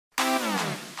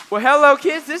Well, hello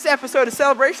kids. This episode of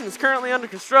Celebration is currently under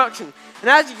construction. And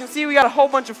as you can see, we got a whole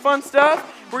bunch of fun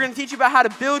stuff. We're going to teach you about how to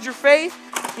build your faith,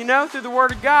 you know, through the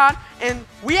Word of God. And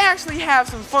we actually have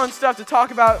some fun stuff to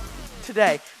talk about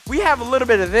today. We have a little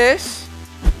bit of this.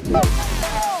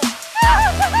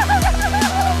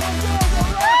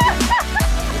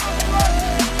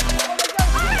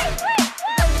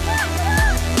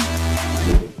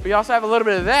 We also have a little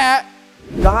bit of that.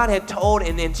 God had told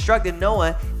and instructed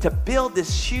Noah to build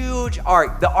this huge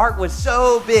ark. The ark was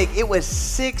so big, it was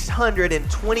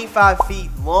 625 feet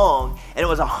long, and it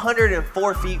was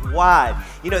 104 feet wide.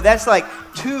 You know, that's like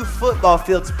 2 football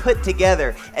fields put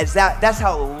together. That's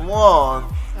how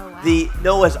long the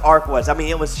Noah's ark was. I mean,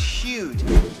 it was huge.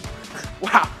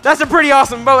 Wow, that's a pretty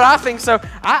awesome boat. I think so.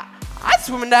 I'd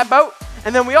swim in that boat.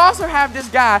 And then we also have this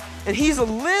guy, and he's a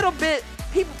little bit,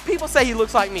 people say he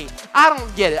looks like me. I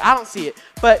don't get it. I don't see it.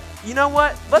 But you know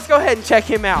what? Let's go ahead and check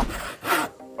him out.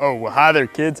 Oh, well, hi there,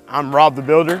 kids. I'm Rob the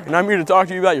Builder, and I'm here to talk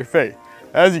to you about your faith.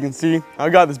 As you can see,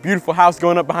 I've got this beautiful house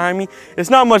going up behind me.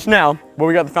 It's not much now, but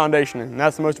we got the foundation in, and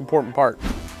that's the most important part.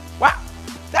 Wow,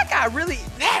 that guy really,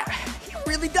 he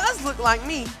really does look like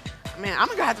me. Man, I'm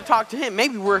gonna have to talk to him.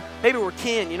 Maybe we're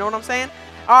kin, you know what I'm saying?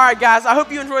 All right, guys, I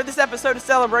hope you enjoyed this episode of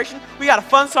Celebration. We got a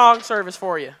fun song service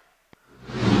for you.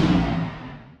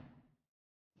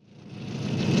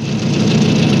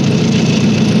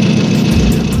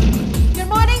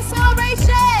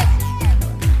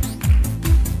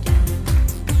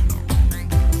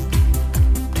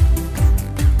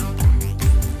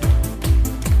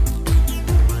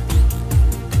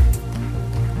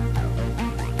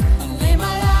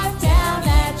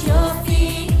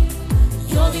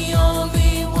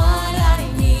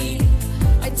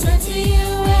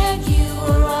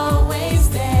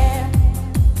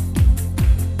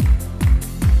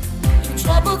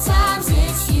 Times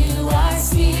it's you I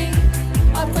see.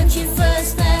 I put you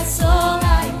first, that's all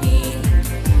I need.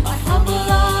 I humble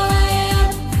all I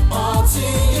am, all to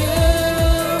you.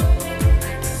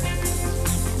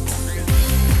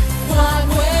 One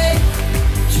way,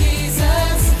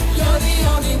 Jesus, you're the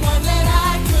only one that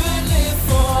I could live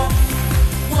for.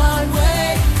 One way,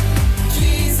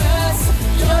 Jesus,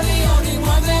 you're the only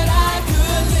one that I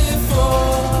could live for.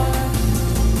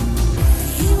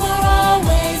 You are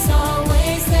always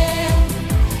there,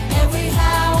 every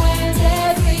how and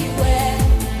everywhere.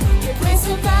 Your grace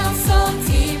abounds so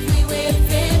deeply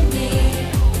within me.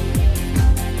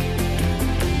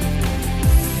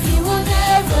 You will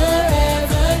never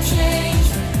ever change.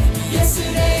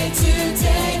 Yesterday,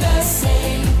 today, the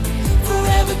same.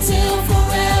 Forever till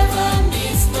forever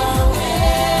meets no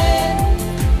end.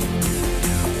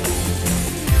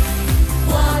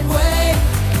 One way,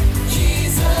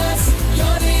 Jesus,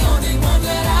 you're the only one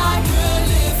that I could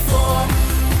live for.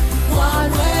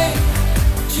 One way,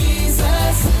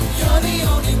 Jesus, you're the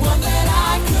only one that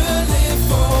I could live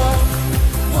for.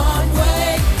 One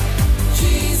way,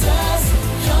 Jesus,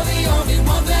 you're the only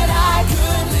one that I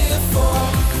could live for.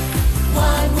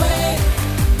 One way,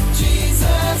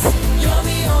 Jesus, you're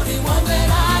the only one that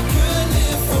I could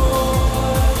live for.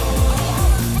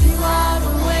 You are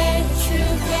the way, the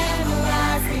truth, and the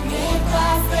life. We live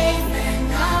by faith and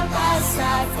not by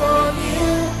sight. For you,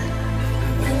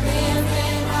 we live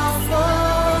in all for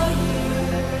you.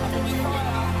 You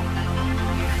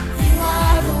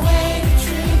are the way, the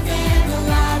truth, and the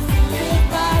life. We live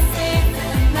by faith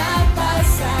and not by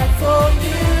sight. For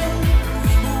you,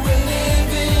 we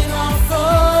live in all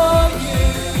for you.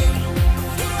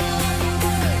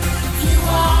 You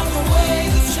are the way,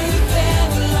 the truth, and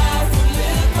the life. We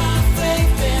live by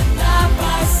faith and not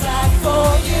by sight. For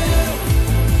you,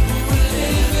 we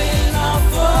live in all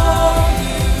for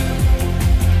you.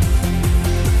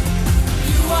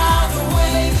 You are the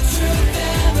way, the truth,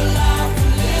 and the life. We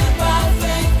live by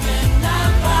faith and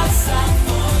not by sight.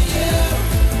 For you,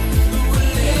 we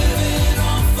live in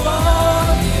all for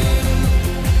you.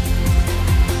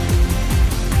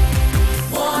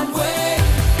 One way,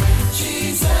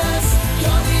 Jesus,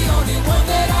 you're the only one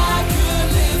that I could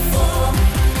live for.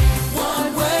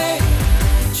 One way,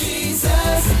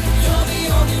 Jesus, you're the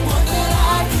only one that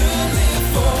I could live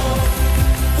for.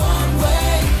 One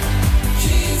way,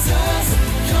 Jesus,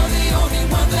 you're the only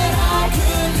one that I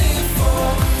could live for.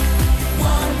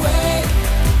 One way,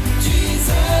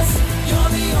 Jesus, you're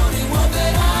the only one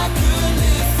that I could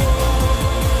live for.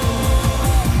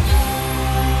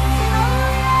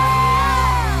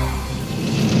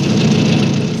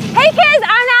 Hey kids,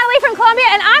 I'm Natalie from Columbia,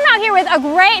 and I'm out here with a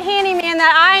great handyman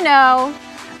that I know.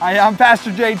 Hi, I'm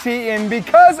Pastor JT, and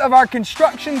because of our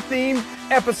construction-themed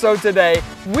episode today,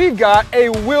 we've got a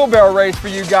wheelbarrow race for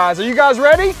you guys. Are you guys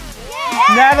ready? Yeah!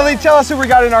 Natalie, tell us who we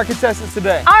got in our contestants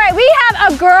today. All right, we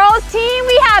have a girls team.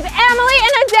 We have Emily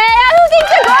and Adea. Who thinks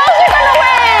the girls are gonna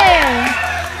win?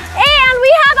 And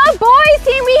we have a boys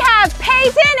team. We have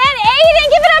Peyton and Aiden.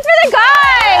 Give it up for the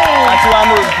guys. That's who I'm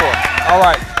rooting for. All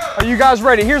right, are you guys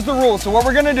ready? Here's the rules. So what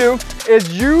we're gonna do is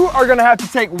you are gonna have to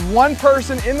take one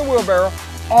person in the wheelbarrow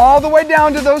all the way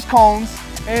down to those cones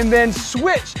and then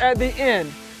switch at the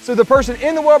end. So the person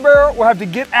in the wheelbarrow will have to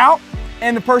get out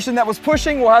and the person that was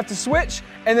pushing will have to switch,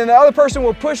 and then the other person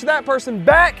will push that person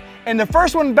back, and the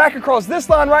first one back across this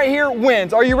line right here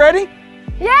wins. Are you ready?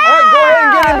 Yeah! All right, go ahead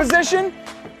and get in position.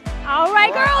 All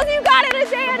right, girls, you got it,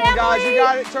 Adea and Emily. Guys, you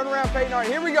got it. Turn around, Peyton. All right,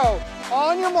 here we go.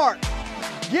 On your mark.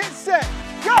 Get set.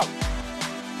 Go!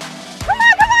 Come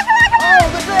on, come on, come on, come on! Oh,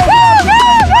 the girls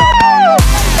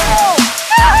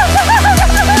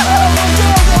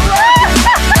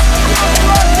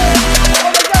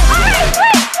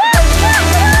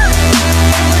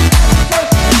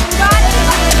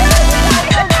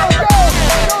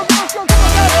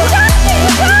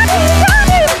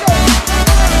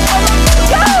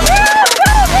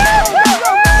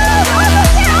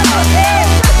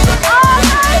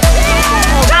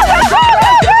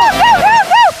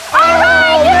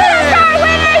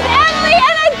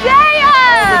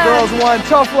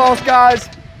tough loss, guys.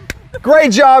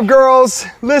 Great job, girls.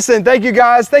 Listen, thank you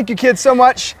guys. Thank you kids so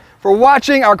much for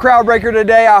watching our crowd breaker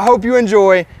today. I hope you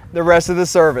enjoy the rest of the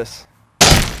service.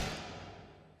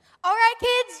 All right,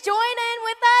 kids, join in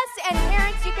with us, and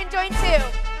parents, you can join too.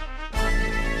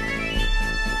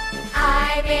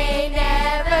 I may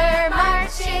never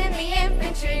march in the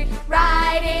infantry,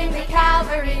 ride in the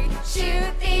cavalry,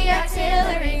 shoot the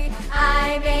artillery.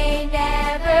 I may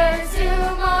never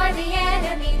zoom or the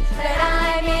enemy, but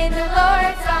I'm in the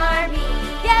Lord's army.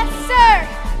 Yes, sir.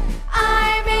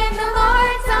 I'm in the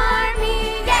Lord's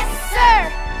army. Yes, sir.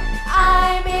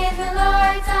 I'm in the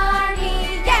Lord's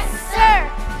army. Yes, sir.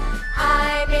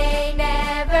 I may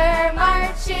never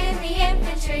march in the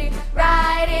infantry,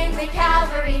 ride in the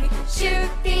cavalry, shoot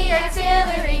the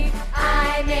artillery.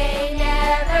 I may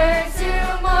never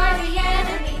zoom or the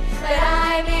enemy, but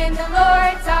I'm in the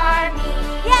Lord's army.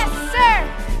 Yes, sir.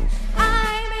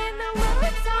 I'm in the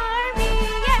Lord's army.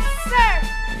 Yes, sir.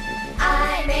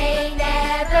 I may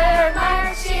never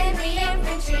march in the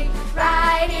infantry,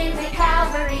 ride in the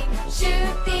cavalry,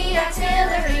 shoot the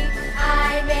artillery.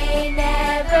 I may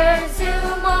never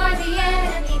zoom or the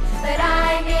enemy, but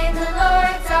I'm in the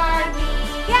Lord's army.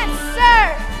 Yes,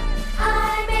 sir.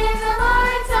 I'm in the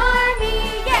Lord's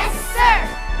army. Yes, sir.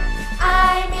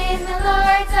 I'm in the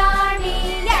Lord's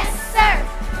army. Yes, sir.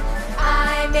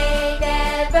 I may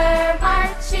never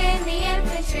march in the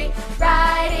infantry,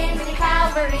 ride in the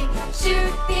cavalry,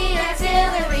 shoot the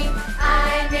artillery.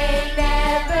 I may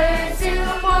never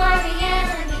zoom or the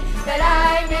enemy, but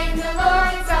I'm in the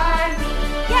Lord's army.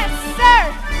 Yes, sir.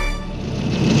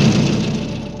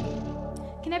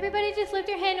 Can everybody just lift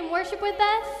your hand and worship with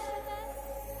us?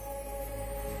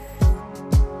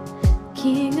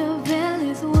 King of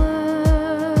Valley's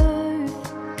worth,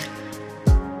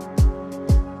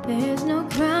 there's no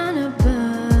crown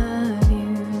above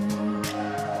you.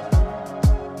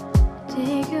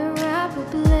 Take a rightful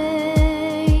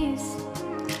place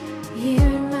here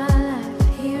in my life,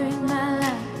 here in my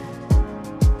life.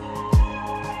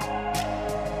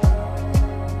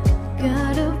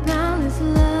 God of boundless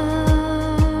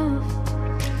love,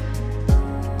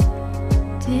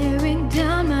 tearing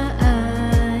down my idols.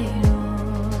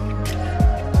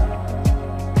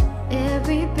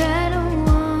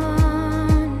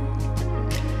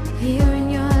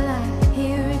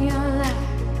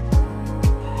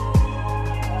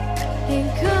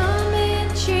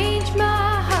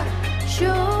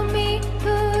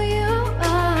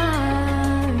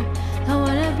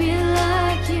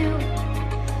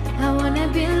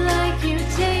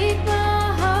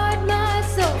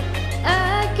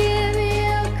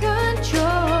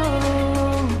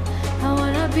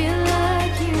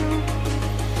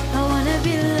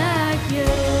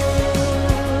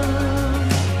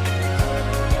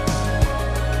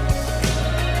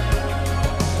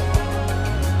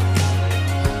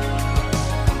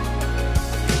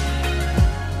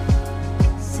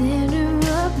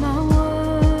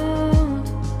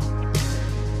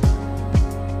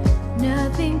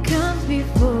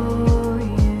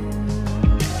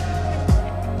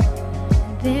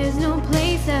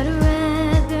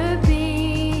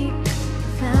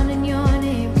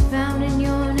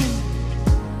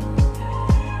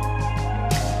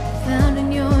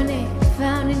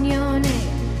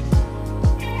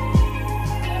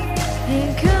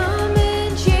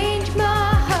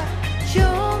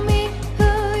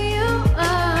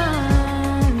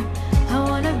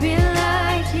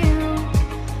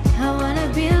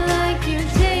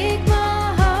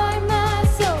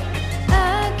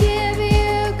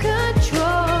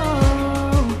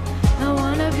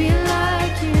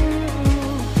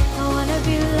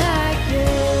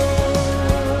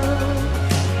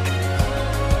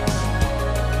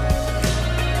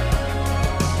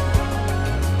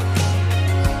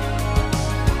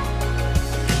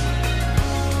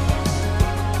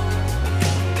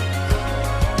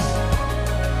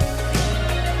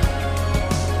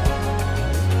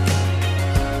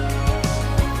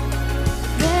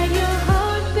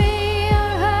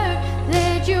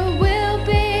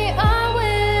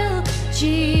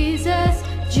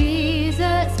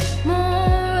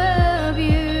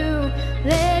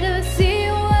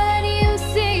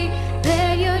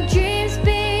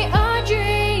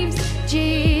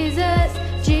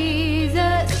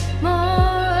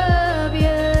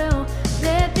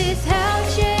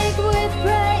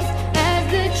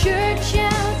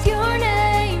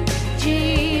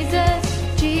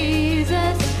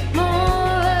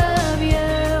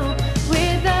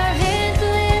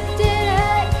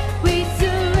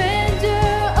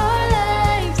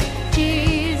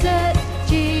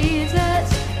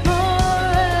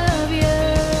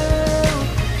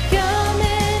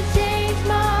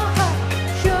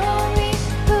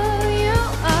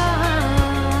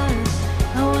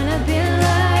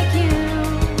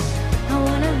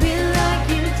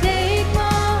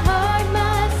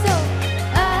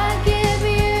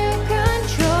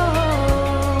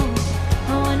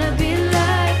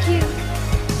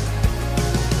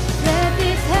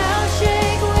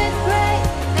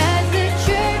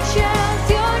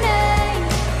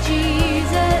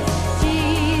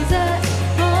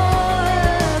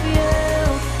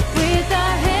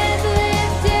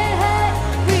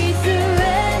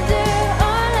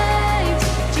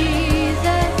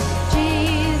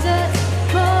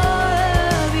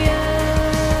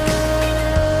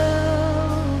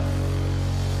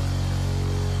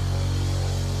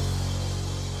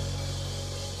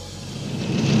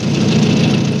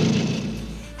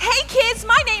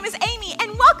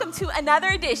 to another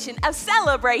edition of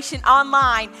Celebration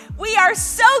Online. We are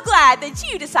so glad that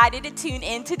you decided to tune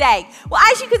in today. Well,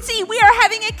 as you can see, we are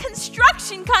having a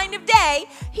construction kind of day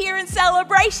here in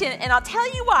Celebration, and I'll tell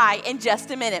you why in just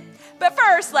a minute. But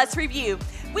first, let's review.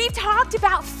 We've talked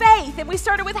about faith, and we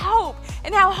started with hope,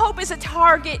 and how hope is a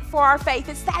target for our faith.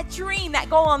 It's that dream, that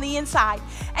goal on the inside.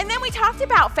 And then we talked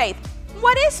about faith.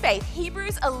 What is faith?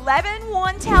 Hebrews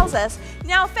 11:1 tells us,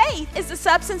 now faith is the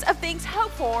substance of things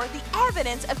hoped for, the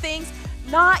evidence of things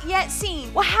not yet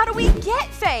seen. Well, how do we get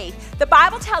faith? The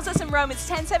Bible tells us in Romans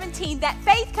 10:17 that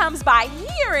faith comes by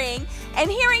hearing, and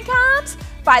hearing comes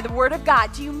by the Word of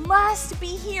God. You must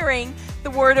be hearing the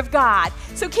Word of God.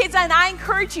 So kids, and I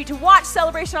encourage you to watch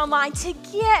Celebration Online to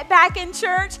get back in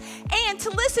church and to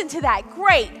listen to that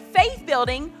great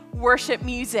faith-building worship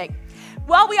music.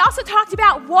 Well, we also talked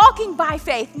about walking by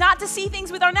faith, not to see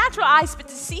things with our natural eyes, but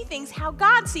to see things how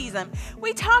God sees them.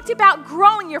 We talked about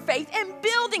growing your faith and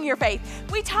building your faith.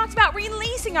 We talked about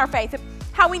releasing our faith,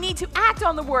 how we need to act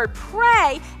on the Word,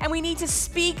 pray, and we need to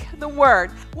speak the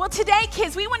Word. Well, today,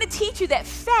 kids, we want to teach you that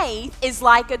faith is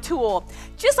like a tool.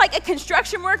 Just like a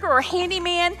construction worker or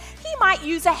handyman, he might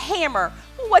use a hammer.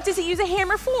 Well, what does he use a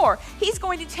hammer for? He's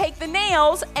going to take the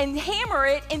nails and hammer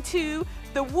it into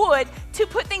the wood to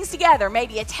put things together,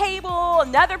 maybe a table,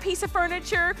 another piece of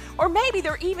furniture, or maybe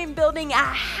they're even building a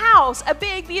house, a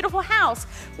big, beautiful house.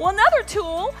 Well, another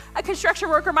tool a construction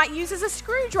worker might use is a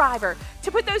screwdriver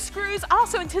to put those screws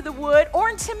also into the wood or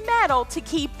into metal to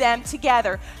keep them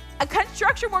together. A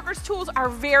construction worker's tools are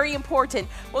very important.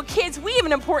 Well, kids, we have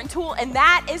an important tool, and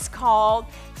that is called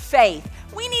faith.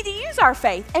 We need to use our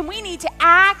faith, and we need to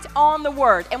act on the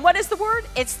Word. And what is the Word?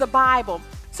 It's the Bible.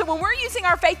 So when we're using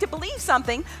our faith to believe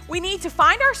something, we need to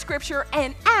find our scripture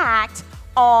and act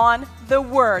on the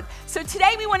Word. So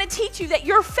today we want to teach you that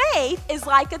your faith is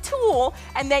like a tool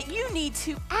and that you need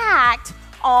to act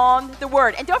on the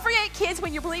Word. And don't forget, kids,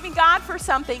 when you're believing God for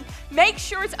something, make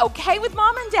sure it's okay with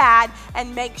mom and dad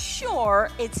and make sure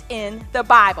it's in the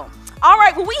Bible. All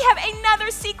right, well, we have another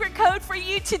secret code for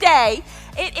you today.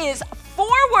 It is 4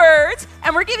 words,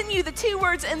 and we're giving you the 2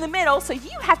 words in the middle, so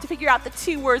you have to figure out the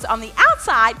 2 words on the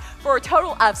outside for a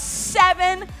total of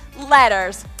 7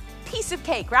 letters. Piece of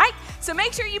cake, right? So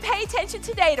make sure you pay attention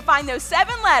today to find those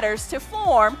 7 letters to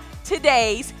form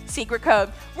today's secret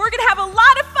code. We're going to have a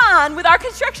lot of fun with our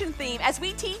construction theme as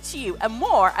we teach you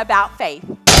more about faith.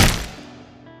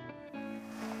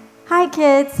 Hi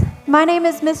kids, my name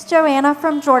is Miss Joanna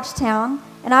from Georgetown,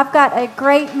 and I've got a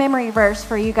great memory verse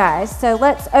for you guys. So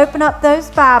let's open up those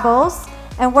Bibles,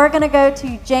 and we're going to go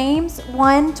to James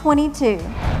 1:22.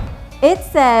 It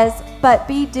says, but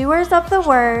be doers of the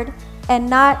word and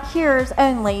not hearers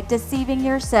only, deceiving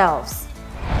yourselves.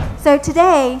 So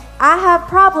today, I have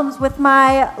problems with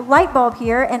my light bulb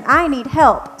here, and I need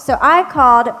help. So I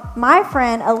called my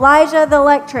friend Elijah the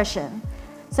electrician.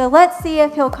 So let's see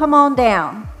if he'll come on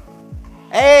down.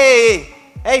 Hey,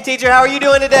 teacher, how are you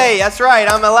doing today? That's right,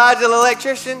 I'm Elijah the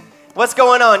electrician. What's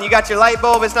going on? You got your light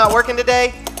bulb, it's not working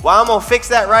today? Well, I'm gonna fix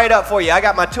that right up for you. I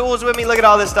got my tools with me. Look at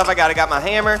all this stuff I got. I got my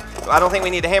hammer. I don't think we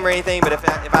need to hammer anything, but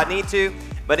if I need to.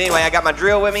 But anyway, I got my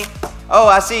drill with me. Oh,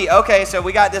 I see. Okay, so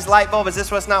we got this light bulb. Is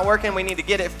this what's not working? We need to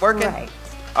get it working? Right.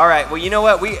 All right, well, you know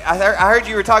what? I heard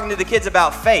you were talking to the kids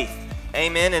about faith.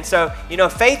 Amen. And so,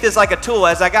 faith is like a tool.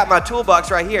 As I got my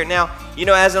toolbox right here. Now,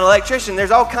 as an electrician,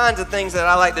 there's all kinds of things that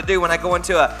I like to do when I go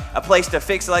into a place to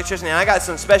fix electricity. And I got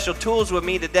some special tools with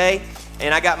me today.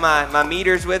 And I got my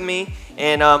meters with me.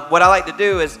 And what I like to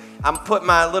do is I'm putting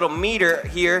my little meter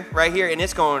here, right here, and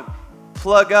it's going to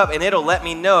plug up, and it'll let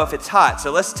me know if it's hot.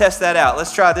 So let's test that out.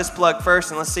 Let's try this plug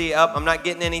first, and let's see. I'm not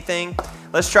getting anything.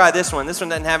 Let's try this one. This one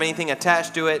doesn't have anything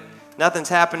attached to it. Nothing's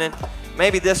happening.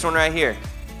 Maybe this one right here.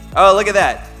 Oh, look at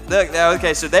that. Look,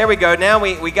 okay, so there we go. Now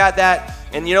we got that.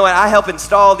 And you know what? I help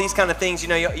install these kind of things. You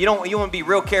want to be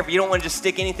real careful. You don't want to just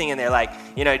stick anything in there. Like,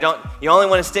 you only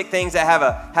want to stick things that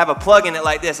have a plug in it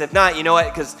like this. If not, you know what?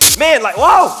 Because man, like,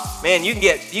 whoa, man, you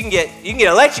can get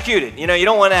electrocuted. You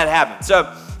don't want that to happen.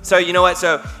 So you know what?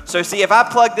 So see, if I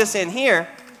plug this in here,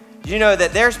 you know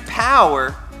that there's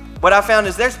power. What I found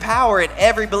is there's power in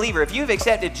every believer. If you've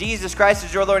accepted Jesus Christ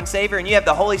as your Lord and Savior, and you have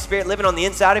the Holy Spirit living on the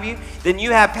inside of you, then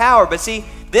you have power. But see,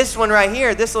 this one right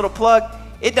here, this little plug,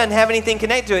 it doesn't have anything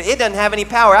connected to it. It doesn't have any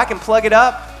power. I can plug it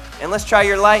up, and let's try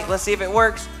your light. Let's see if it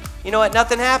works. You know what?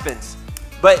 Nothing happens.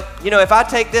 But, if I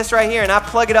take this right here and I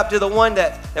plug it up to the one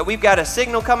that we've got a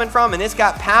signal coming from, and it's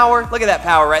got power. Look at that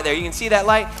power right there. You can see that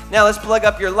light? Now let's plug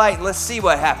up your light, and let's see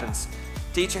what happens.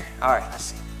 Teacher? All right, let's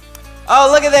see. Oh,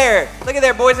 look at there. Look at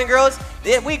there, boys and girls.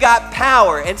 We got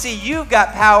power. And see, you've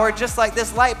got power just like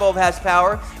this light bulb has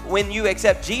power when you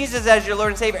accept Jesus as your Lord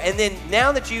and Savior. And then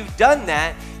now that you've done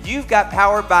that, you've got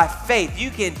power by faith. You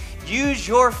can use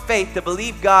your faith to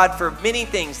believe God for many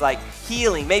things like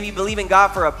healing, maybe believing God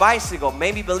for a bicycle,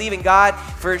 maybe believing God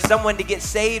for someone to get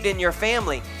saved in your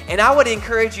family. And I would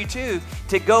encourage you too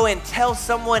to go and tell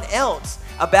someone else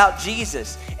about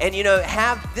Jesus and,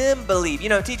 have them believe.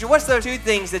 Teacher, what's those 2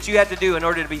 things that you have to do in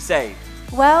order to be saved?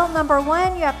 Well, number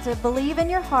 1, you have to believe in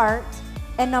your heart.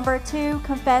 And number 2,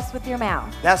 confess with your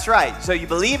mouth. That's right. So you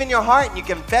believe in your heart and you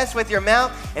confess with your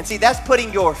mouth. And see, that's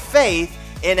putting your faith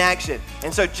in action.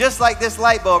 And so just like this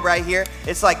light bulb right here,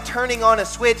 it's like turning on a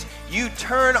switch. You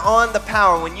turn on the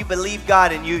power when you believe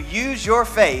God and you use your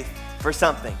faith for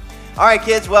something. All right,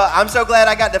 kids. Well, I'm so glad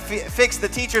I got to fix the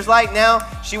teacher's light now.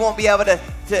 She won't be able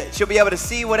she'll be able to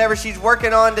see whatever she's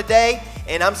working on today.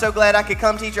 And I'm so glad I could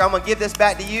come, teacher. I'm going to give this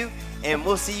back to you, and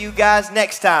we'll see you guys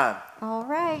next time. All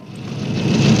right.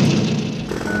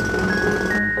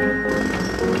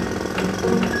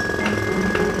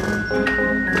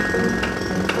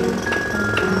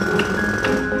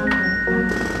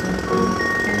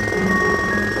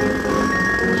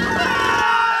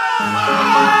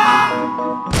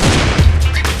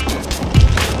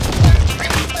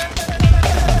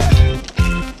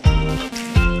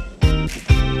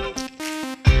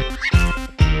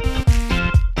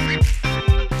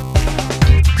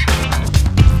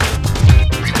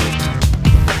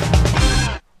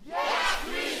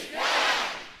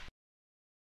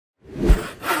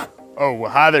 Oh,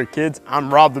 well, hi there, kids.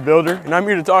 I'm Rob the Builder, and I'm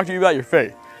here to talk to you about your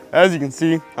faith. As you can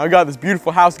see, I've got this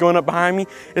beautiful house going up behind me.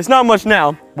 It's not much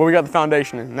now, but we got the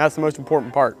foundation in, and that's the most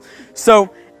important part.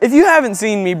 So, if you haven't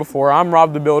seen me before, I'm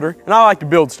Rob the Builder, and I like to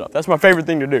build stuff. That's my favorite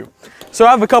thing to do. So I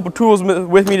have a couple tools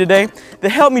with me today that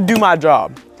help me do my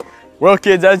job. Well,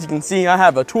 kids, as you can see, I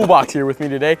have a toolbox here with me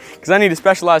today because I need a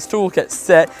specialized toolkit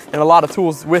set and a lot of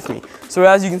tools with me. So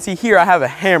as you can see here, I have a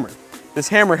hammer. This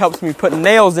hammer helps me put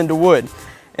nails into wood.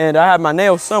 And I have my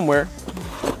nails somewhere.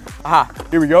 Aha,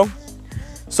 here we go.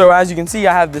 So as you can see,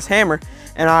 I have this hammer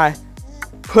and I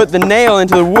put the nail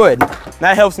into the wood.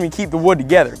 That helps me keep the wood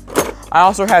together. I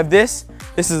also have this.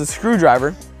 This is a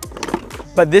screwdriver,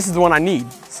 but this is the one I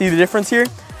need. See the difference here?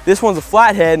 This one's a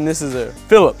flathead and this is a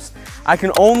Phillips. I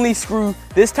can only screw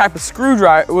this type of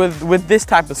screwdriver with this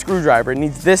type of screwdriver. It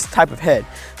needs this type of head.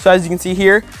 So as you can see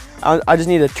here, I just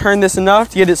need to turn this enough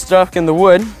to get it stuck in the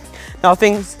wood. Now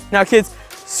kids,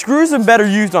 screws are better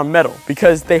used on metal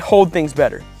because they hold things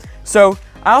better. So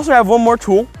I also have one more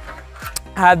tool.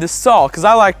 I have this saw because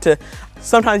I like to,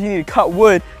 sometimes you need to cut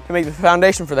wood to make the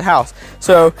foundation for the house.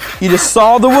 So you just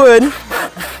saw the wood.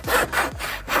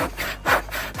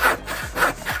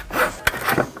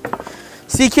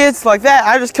 See, kids, like that,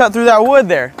 I just cut through that wood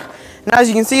there. And as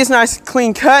you can see, it's a nice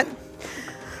clean cut,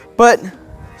 but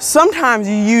sometimes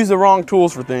you use the wrong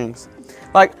tools for things.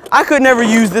 Like, I could never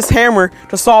use this hammer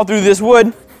to saw through this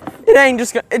wood.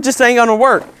 It just ain't gonna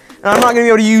work. And I'm not gonna be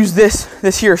able to use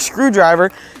this here screwdriver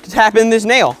to tap in this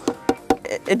nail.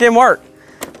 It didn't work.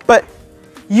 But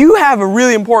you have a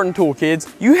really important tool, kids.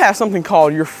 You have something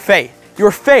called your faith.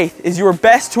 Your faith is your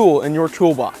best tool in your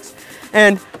toolbox.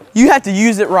 And you have to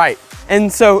use it right.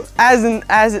 And so, as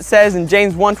it says in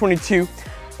James 1:22,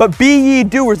 but be ye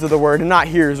doers of the word and not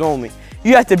hearers only.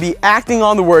 You have to be acting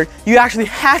on the word. You actually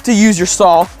have to use your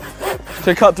saw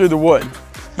to cut through the wood.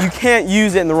 You can't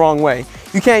use it in the wrong way.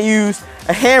 You can't use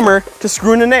a hammer to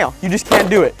screw in a nail. You just can't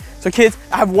do it. So kids,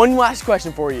 I have one last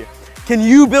question for you. Can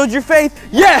you build your faith?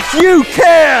 Yes, you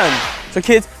can! So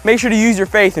kids, make sure to use your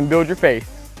faith and build your faith.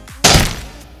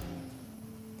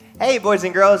 Hey, boys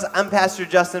and girls, I'm Pastor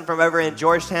Justin from over in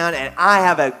Georgetown, and I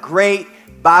have a great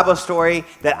Bible story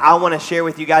that I want to share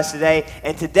with you guys today.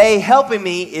 And today, helping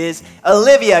me is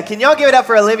Olivia. Can y'all give it up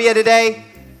for Olivia today?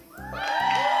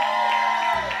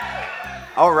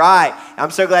 All right. I'm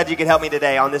so glad you could help me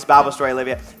today on this Bible story,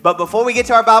 Olivia. But before we get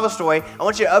to our Bible story, I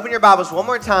want you to open your Bibles one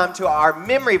more time to our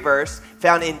memory verse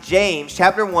found in James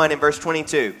chapter 1 and verse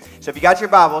 22. So if you got your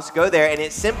Bibles, go there, and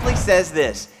it simply says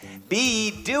this: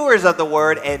 be ye doers of the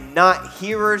word and not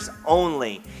hearers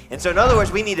only. And so in other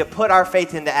words, we need to put our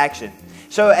faith into action.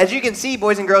 So as you can see,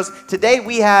 boys and girls, today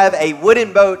we have a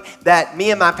wooden boat that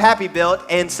me and my pappy built.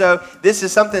 And so this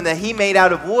is something that he made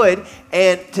out of wood.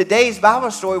 And today's Bible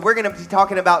story, we're going to be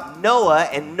talking about Noah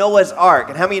and Noah's Ark.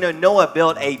 And how many of you know Noah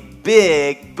built a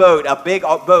big boat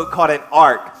called an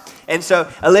ark? And so,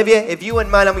 Olivia, if you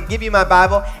wouldn't mind, I'm going to give you my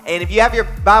Bible. And if you have your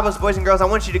Bibles, boys and girls, I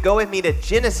want you to go with me to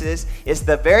Genesis. It's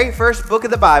the very first book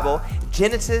of the Bible,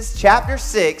 Genesis chapter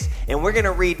 6. And we're going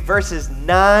to read verses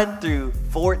 9 through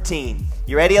 14.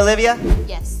 You ready, Olivia?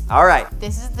 Yes. All right.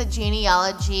 This is the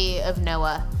genealogy of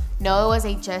Noah. Noah was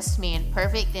a just man,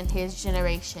 perfect in his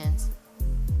generations.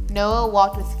 Noah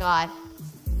walked with God,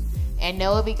 and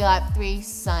Noah begot 3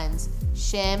 sons,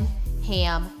 Shem,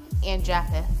 Ham, and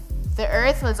Japheth. The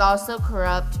earth was also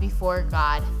corrupt before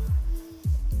God,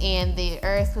 and the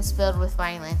earth was filled with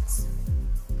violence.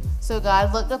 So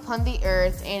God looked upon the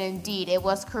earth, and indeed it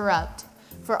was corrupt,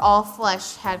 for all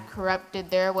flesh had corrupted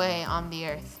their way on the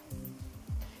earth.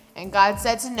 And God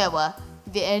said to Noah,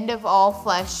 the end of all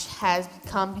flesh has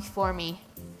come before me,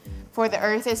 for the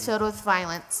earth is filled with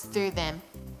violence through them.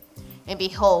 And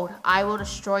behold, I will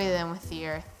destroy them with the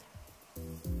earth.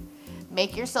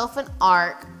 Make yourself an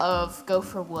ark of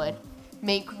gopher wood.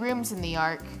 Make rooms in the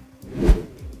ark.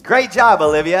 Great job,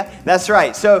 Olivia. That's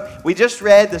right. So we just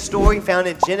read the story found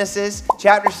in Genesis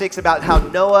chapter 6 about how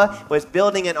Noah was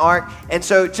building an ark. And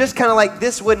so just kind of like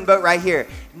this wooden boat right here,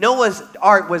 Noah's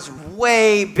ark was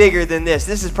way bigger than this.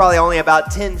 This is probably only about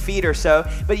 10 feet or so.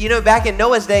 But you know, back in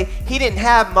Noah's day, he didn't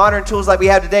have modern tools like we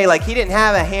have today. Like he didn't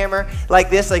have a hammer like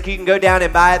this, like you can go down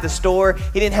and buy at the store.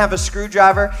 He didn't have a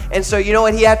screwdriver. And so you know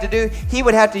what he had to do? He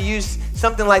would have to use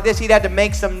something like this. He'd have to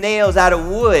make some nails out of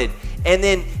wood. And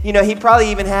then, you know, he'd probably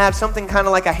even have something kind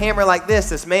of like a hammer like this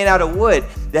that's made out of wood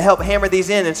to help hammer these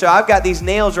in. And so I've got these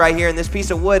nails right here in this piece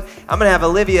of wood. I'm going to have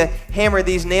Olivia hammer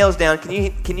these nails down.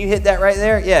 Can you hit that right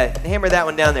there? Yeah, hammer that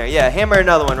one down there. Yeah, hammer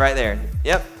another one right there.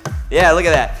 Yep. Yeah, look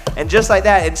at that. And just like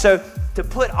that. And so to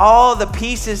put all the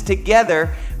pieces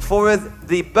together for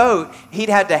the boat, he'd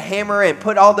have to hammer and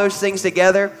put all those things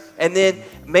together. And then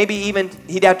maybe even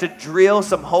he'd have to drill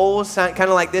some holes, kind of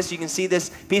like this. You can see this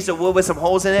piece of wood with some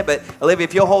holes in it. But Olivia,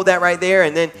 if you'll hold that right there,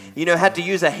 and then, you know, have to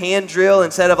use a hand drill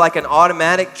instead of like an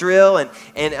automatic drill and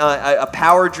a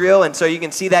power drill. And so you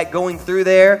can see that going through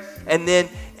there. And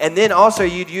then also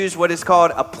you'd use what is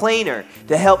called a planer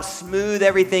to help smooth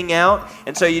everything out.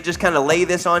 And so you just kind of lay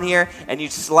this on here and you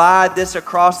slide this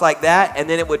across like that. And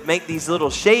then it would make these little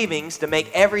shavings to make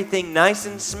everything nice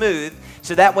and smooth.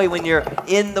 So that way when you're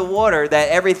in the water, that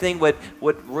everything would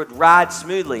ride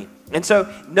smoothly. And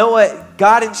so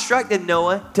God instructed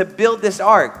Noah to build this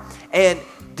ark. And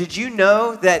did you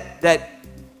know that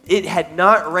it had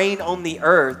not rained on the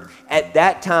earth at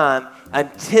that time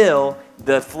until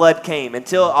the flood came,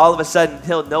 until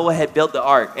Noah had built the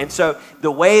ark? And so the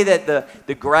way that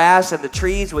the grass and the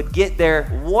trees would get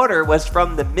their water was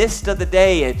from the mist of the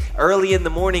day and early in the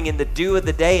morning in the dew of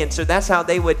the day. And so that's how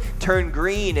they would turn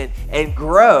green and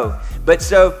grow. But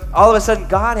so all of a sudden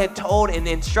God had told and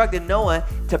instructed Noah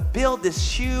to build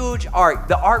this huge ark.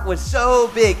 The ark was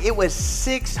so big, it was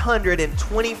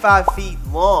 625 feet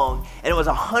long and it was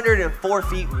 104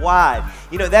 feet wide.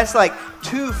 You know, that's like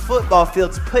 2 football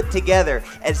fields put together.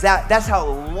 That's how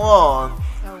long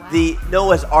the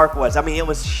Noah's ark was. I mean, it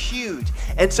was huge.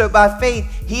 And so by faith,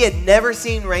 he had never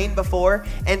seen rain before.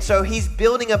 And so he's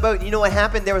building a boat. You know what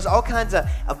happened? There was all kinds of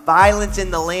violence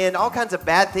in the land, all kinds of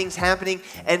bad things happening.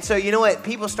 And so you know what?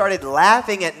 People started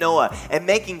laughing at Noah and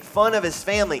making fun of his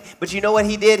family. But you know what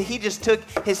he did? He just took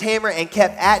his hammer and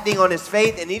kept acting on his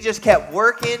faith. And he just kept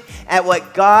working at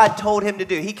what God told him to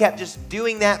do. He kept just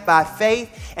doing that by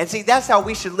faith. And see, that's how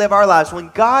we should live our lives. When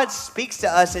God speaks to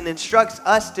us and instructs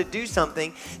us to do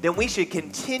something, then we should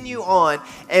continue on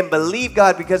and believe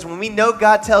God, because when we know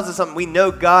God tells us something, we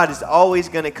know God is always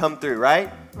going to come through,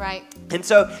 right? Right. And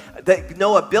so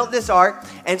Noah built this ark,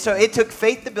 and so it took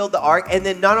faith to build the ark. And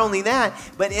then not only that,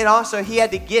 but he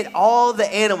had to get all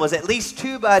the animals, at least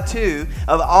 2 by 2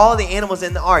 of all the animals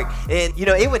in the ark. And, you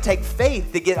know, it would take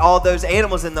faith to get all those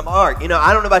animals in the ark. You know,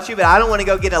 I don't know about you, but I don't want to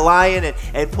go get a lion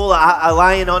and pull a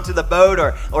lion onto the boat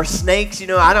or snakes. You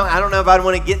know, I don't know if I'd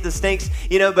want to get the snakes,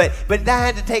 you know, but that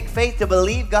had to take faith to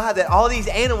believe God that all these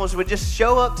animals would just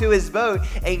show up to his boat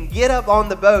and get up on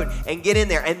the boat and get in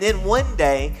there. And then one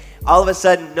day, all of a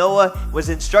sudden, Noah was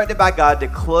instructed by God to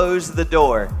close the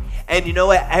door. And you know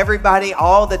what? Everybody,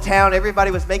 all the town, everybody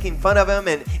was making fun of him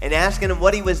and asking him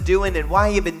what he was doing and why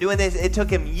he had been doing this. It took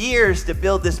him years to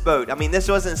build this boat. I mean, this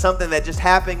wasn't something that just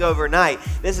happened overnight.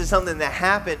 This is something that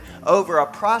happened over a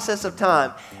process of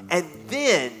time. And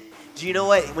then, do you know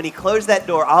what? When he closed that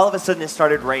door, all of a sudden it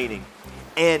started raining.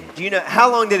 And do you know,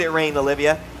 how long did it rain,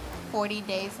 Olivia? 40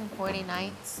 days and 40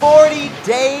 nights. 40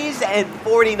 days and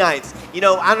 40 nights. You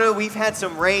know, I know we've had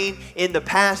some rain in the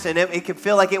past, and it could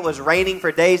feel like it was raining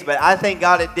for days, but I thank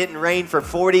God it didn't rain for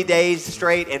 40 days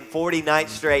straight and 40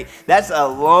 nights straight. That's a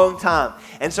long time.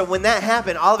 And so when that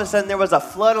happened, all of a sudden there was a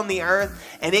flood on the earth,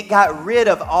 and it got rid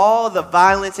of all the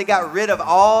violence. It got rid of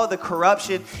all the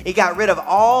corruption. It got rid of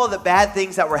all the bad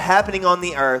things that were happening on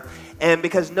the earth. And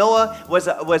because Noah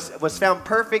was found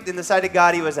perfect in the sight of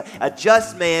God, he was a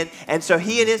just man, and so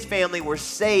he and his family were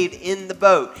saved in the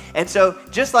boat. And so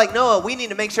just like Noah, we need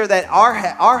to make sure that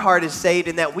our heart is saved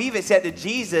and that we've accepted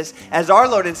Jesus as our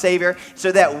Lord and Savior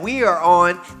so that we are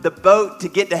on the boat to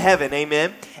get to heaven.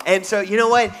 Amen. And so, you know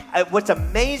what? What's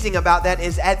amazing about that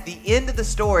is at the end of the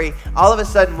story, all of a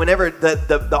sudden, whenever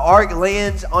the ark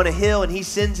lands on a hill and he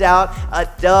sends out a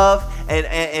dove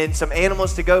and some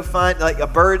animals to go find,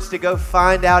 like birds to go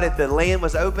find out if the land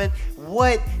was open,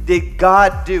 what did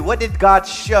God do? What did God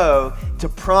show to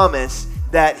promise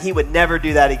that he would never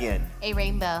do that again? A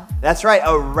rainbow. That's right,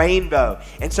 a rainbow.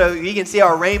 And so you can see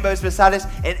our rainbows beside us.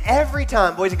 And every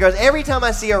time, boys and girls, every time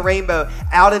I see a rainbow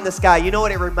out in the sky, you know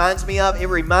what it reminds me of? It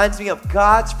reminds me of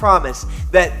God's promise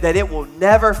that it will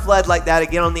never flood like that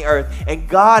again on the earth. And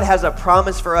God has a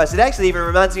promise for us. It actually even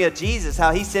reminds me of Jesus,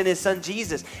 how he sent his son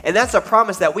Jesus. And that's a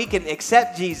promise that we can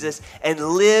accept Jesus and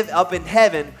live up in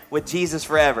heaven with Jesus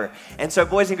forever. And so,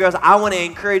 boys and girls, I want to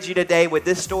encourage you today with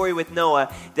this story with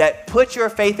Noah that put your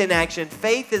faith in action.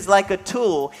 Faith is like a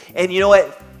tool, and you know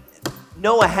what?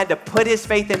 Noah had to put his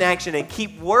faith in action and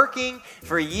keep working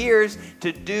for years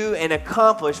to do and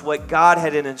accomplish what God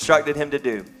had instructed him to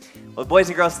do. Well, boys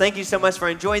and girls, thank you so much for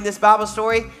enjoying this Bible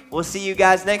story. We'll see you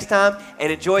guys next time,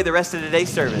 and enjoy the rest of today's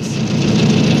service.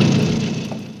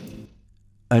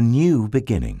 A new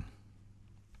beginning.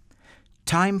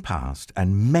 Time passed,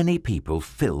 and many people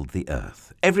filled the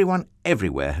earth. Everyone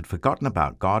everywhere had forgotten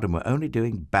about God and were only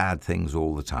doing bad things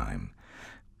all the time.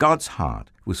 God's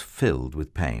heart was filled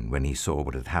with pain when he saw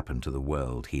what had happened to the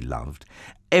world he loved.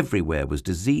 Everywhere was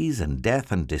disease and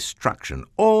death and destruction,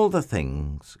 all the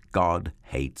things God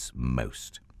hates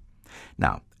most.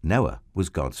 Now, Noah was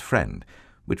God's friend,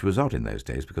 which was odd in those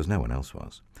days because no one else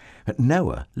was. But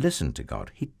Noah listened to God.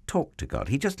 He talked to God.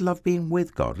 He just loved being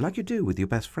with God, like you do with your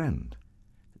best friend.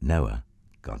 Noah,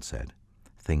 God said,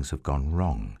 things have gone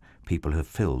wrong. People have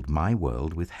filled my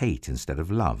world with hate instead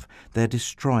of love. They're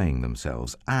destroying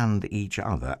themselves and each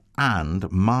other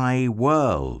and my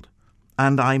world.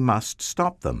 And I must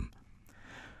stop them.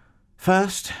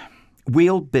 First,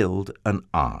 we'll build an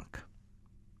ark.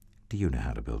 Do you know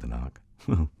how to build an ark?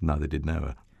 Neither did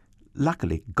Noah.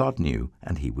 Luckily, God knew,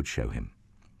 and he would show him.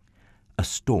 A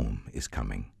storm is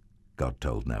coming, God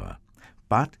told Noah.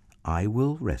 But I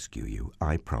will rescue you,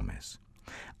 I promise.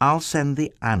 I'll send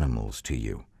the animals to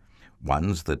you.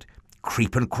 Ones that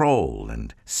creep and crawl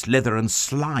and slither and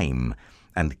slime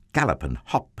and gallop and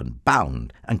hop and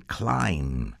bound and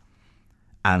climb.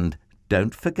 And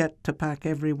don't forget to pack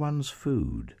everyone's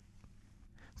food.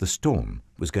 The storm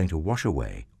was going to wash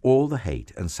away all the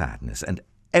hate and sadness and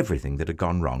everything that had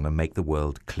gone wrong and make the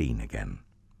world clean again.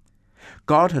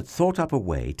 God had thought up a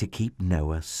way to keep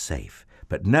Noah safe,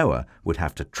 but Noah would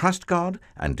have to trust God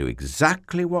and do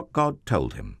exactly what God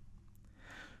told him.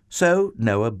 So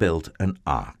Noah built an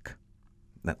ark.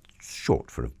 That's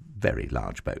short for a very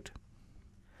large boat.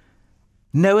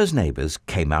 Noah's neighbors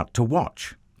came out to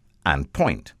watch and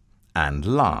point and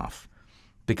laugh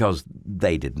because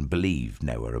they didn't believe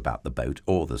Noah about the boat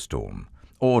or the storm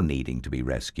or needing to be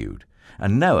rescued.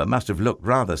 And Noah must have looked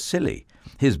rather silly.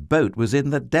 His boat was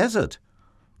in the desert.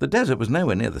 The desert was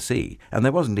nowhere near the sea, and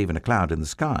there wasn't even a cloud in the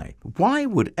sky. Why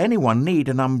would anyone need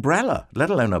an umbrella, let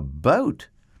alone a boat?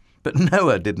 But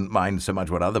Noah didn't mind so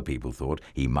much what other people thought.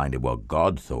 He minded what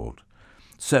God thought.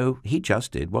 So he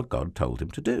just did what God told him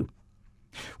to do.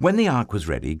 When the ark was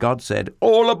ready, God said,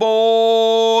 "All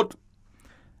aboard!"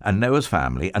 And Noah's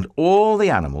family and all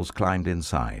the animals climbed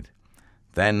inside.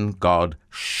 Then God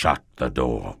shut the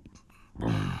door.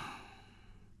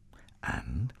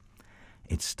 And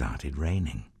it started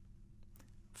raining.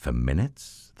 For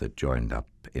minutes that joined up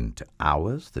into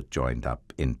hours, that joined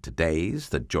up into days,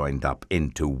 that joined up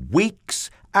into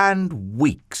weeks and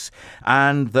weeks.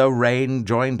 And the rain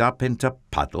joined up into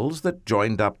puddles, that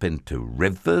joined up into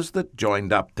rivers, that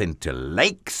joined up into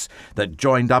lakes, that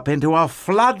joined up into a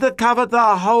flood that covered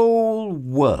the whole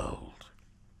world.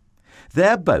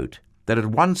 Their boat, that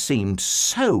had once seemed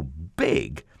so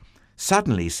big,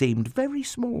 suddenly seemed very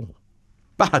small.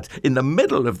 But in the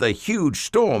middle of the huge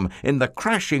storm, in the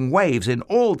crashing waves, in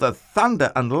all the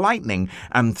thunder and lightning,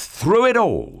 and through it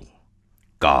all,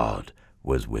 God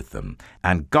was with them.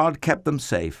 And God kept them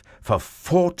safe for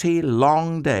 40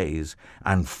 long days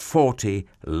and 40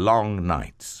 long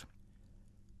nights.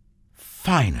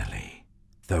 Finally,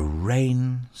 the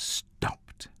rain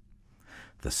stopped.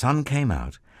 The sun came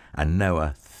out, and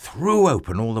Noah threw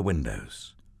open all the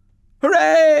windows.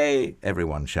 "Hooray!"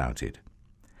 everyone shouted.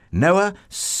 Noah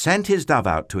sent his dove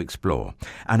out to explore,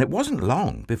 and it wasn't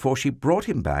long before she brought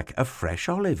him back a fresh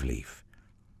olive leaf.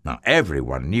 Now,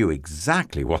 everyone knew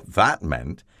exactly what that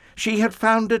meant. She had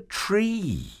found a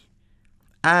tree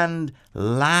and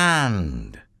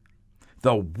land.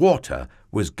 The water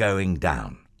was going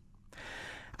down.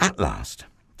 At last,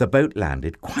 the boat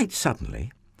landed quite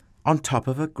suddenly on top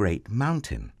of a great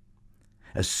mountain.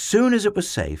 As soon as it was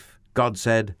safe, God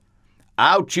said,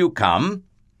 "Out you come."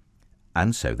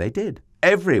 And so they did,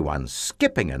 everyone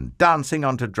skipping and dancing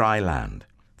onto dry land.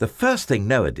 The first thing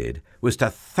Noah did was to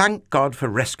thank God for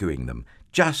rescuing them,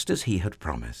 just as he had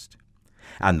promised.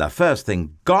 And the first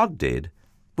thing God did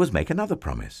was make another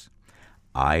promise.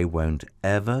 "I won't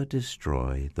ever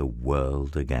destroy the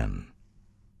world again."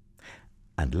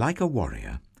 And like a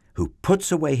warrior who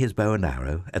puts away his bow and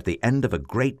arrow at the end of a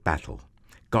great battle,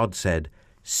 God said,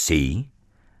 "See,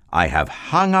 I have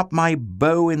hung up my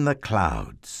bow in the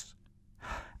clouds."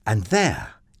 And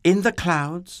there, in the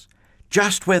clouds,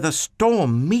 just where the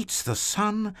storm meets the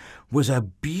sun, was a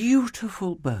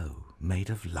beautiful bow made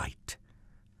of light.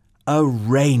 A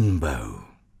rainbow.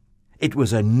 It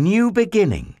was a new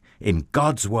beginning in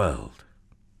God's world.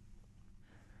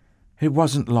 It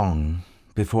wasn't long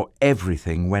before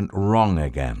everything went wrong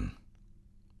again.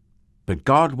 But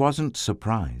God wasn't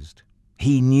surprised.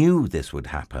 He knew this would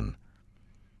happen.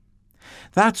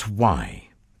 That's why,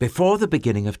 before the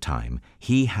beginning of time,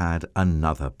 he had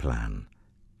another plan.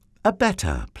 A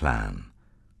better plan.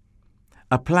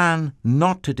 A plan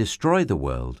not to destroy the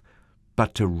world,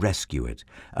 but to rescue it.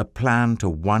 A plan to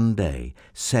one day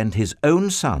send his own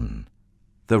Son,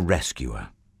 the rescuer.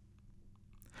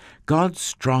 God's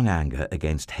strong anger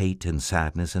against hate and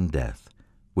sadness and death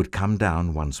would come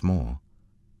down once more,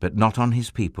 but not on his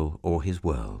people or his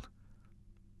world.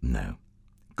 No,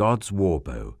 God's war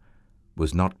bow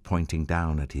was not pointing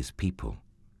down at his people.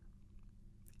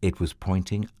 It was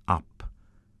pointing up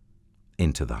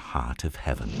into the heart of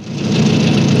heaven.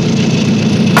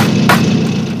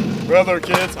 Well, there,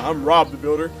 kids, I'm Rob the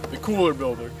Builder, the cooler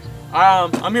builder.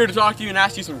 I'm here to talk to you and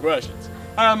ask you some questions.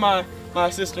 I have my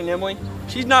assistant Emily.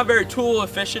 She's not very tool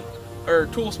efficient, or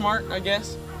tool smart, I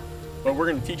guess, but we're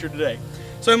going to teach her today.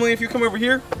 So Emily, if you come over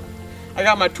here, I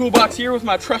got my toolbox here with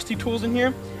my trusty tools in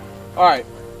here. All right,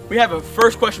 we have a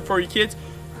first question for you kids.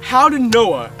 How did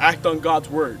Noah act on God's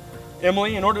word?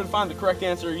 Emily, in order to find the correct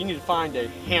answer, you need to find a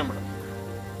hammer.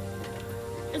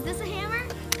 Is this a hammer?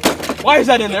 Why is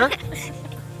that in there?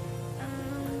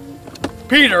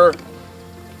 Peter.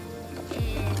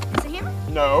 Is a hammer?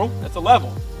 No, that's a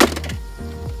level.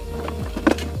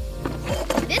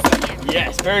 This is a hammer.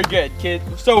 Yes, very good, kid.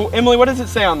 So, Emily, what does it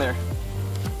say on there?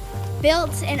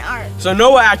 Built an ark. So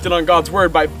Noah acted on God's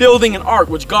word by building an ark,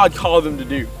 which God called him to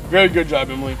do. Very good job,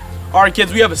 Emily. All right,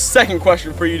 kids, we have a second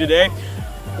question for you today.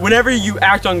 Whenever you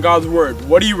act on God's word,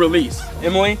 what do you release?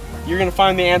 Emily, you're going to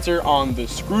find the answer on the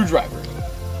screwdriver.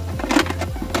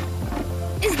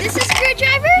 Is this a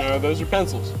screwdriver? No, those are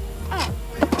pencils. Oh.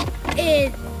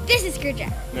 Is this a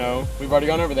screwdriver? No, we've already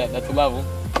gone over that. That's a level.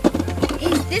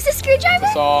 Is this a screwdriver?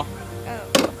 It's a saw.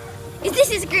 Oh. Is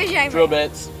this a screwdriver? Drill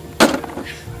bits.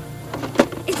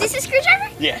 Is this a screwdriver?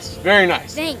 Yes, very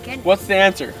nice. Thank goodness. What's the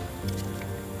answer?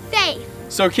 Faith.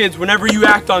 So kids, whenever you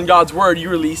act on God's word, you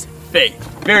release faith.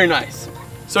 Very nice.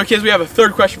 So kids, we have a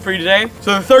third question for you today.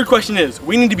 So the third question is,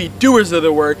 we need to be doers of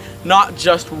the word, not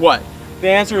just what? The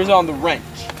answer is on the wrench.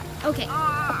 Okay.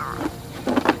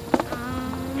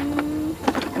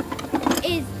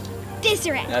 Is this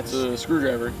a wrench? That's a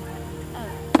screwdriver.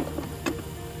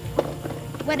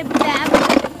 What about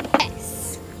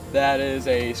this? That is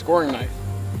a scoring knife.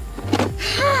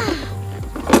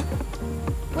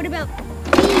 What about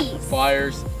these?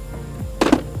 Pliers.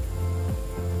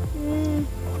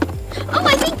 Oh,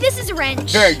 I think this is a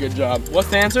wrench. Very good job. What's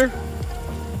the answer?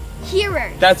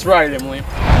 Hearer. That's right, Emily.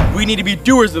 We need to be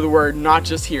doers of the word, not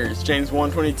just hearers. James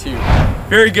 1:22.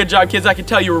 Very good job, kids. I can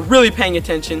tell you were really paying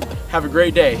attention. Have a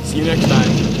great day. See you next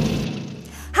time.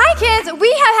 Hi kids,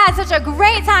 we have had such a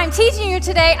great time teaching you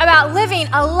today about living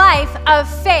a life of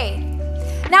faith.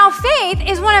 Now faith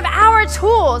is one of our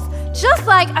tools. Just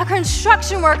like a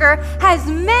construction worker has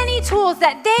many tools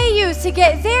that they use to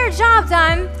get their job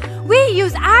done, we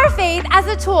use our faith as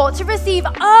a tool to receive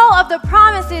all of the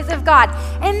promises of God,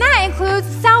 and that includes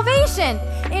salvation.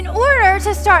 In order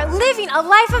to start living a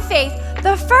life of faith,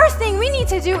 the first thing we need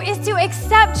to do is to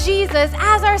accept Jesus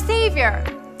as our Savior.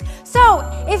 So,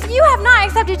 if you have not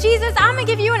accepted Jesus, I'm going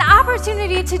to give you an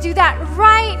opportunity to do that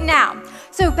right now.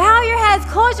 So bow your heads,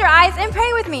 close your eyes, and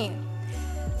pray with me.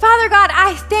 Father God,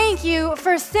 I thank you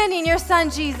for sending your Son,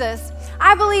 Jesus.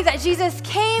 I believe that Jesus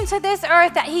came to this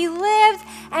earth, that he lived,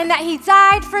 and that he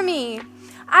died for me.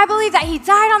 I believe that he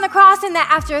died on the cross and that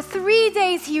after 3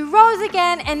 days he rose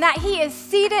again and that he is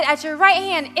seated at your right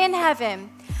hand in heaven.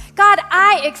 God,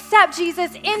 I accept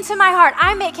Jesus into my heart.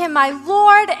 I make him my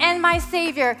Lord and my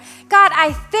Savior. God,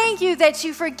 I thank you that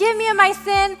you forgive me of my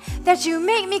sin, that you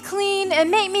make me clean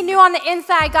and make me new on the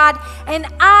inside, God. And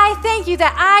I thank you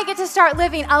that I get to start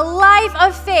living a life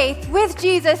of faith with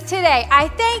Jesus today. I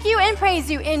thank you and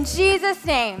praise you in Jesus'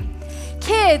 name.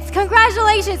 Kids,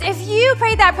 congratulations. If you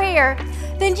prayed that prayer,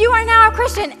 then you are now a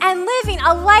Christian, and living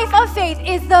a life of faith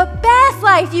is the best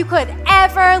life you could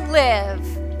ever live.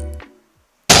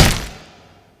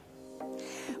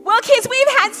 Well, kids, we've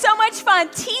had so much fun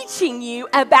teaching you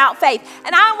about faith.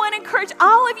 And I want to encourage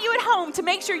all of you at home to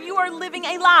make sure you are living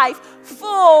a life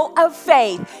full of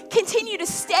faith. Continue to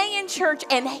stay in church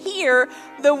and hear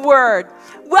the word.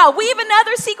 Well, we have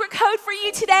another secret code for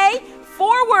you today.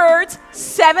 4 words,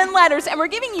 7 letters, and we're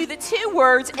giving you the 2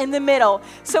 words in the middle.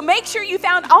 So make sure you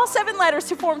found all 7 letters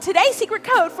to form today's secret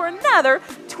code for another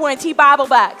 20 Bible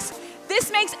bucks.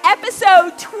 This makes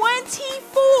episode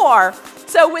 24.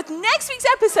 So with next week's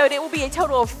episode, it will be a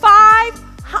total of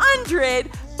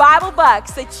 500 Bible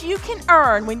bucks that you can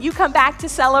earn when you come back to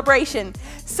Celebration.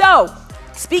 So,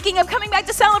 speaking of coming back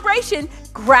to Celebration,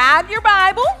 grab your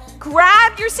Bible,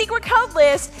 grab your secret code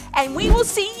list, and we will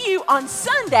see you on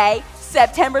Sunday,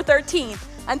 September 13th.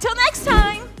 Until next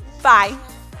time, bye.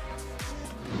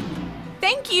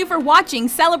 Thank you for watching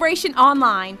Celebration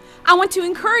Online. I want to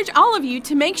encourage all of you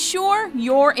to make sure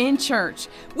you're in church.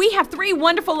 We have 3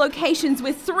 wonderful locations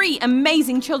with 3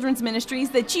 amazing children's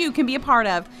ministries that you can be a part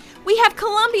of. We have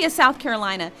Columbia, South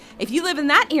Carolina. If you live in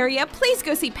that area, please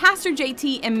go see Pastor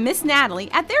JT and Miss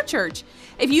Natalie at their church.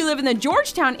 If you live in the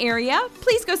Georgetown area,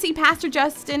 please go see Pastor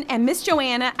Justin and Miss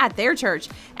Joanna at their church.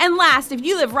 And last, if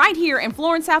you live right here in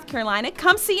Florence, South Carolina,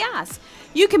 come see us.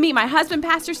 You can meet my husband,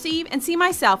 Pastor Steve, and see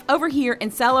myself over here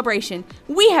in Celebration.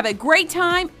 We have a great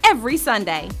time every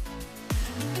Sunday.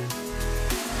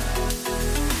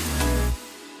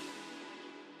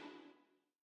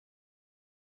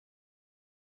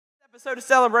 Episode of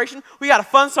Celebration, we got a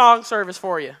fun song service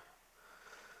for you.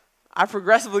 I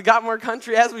progressively got more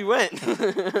country as we went.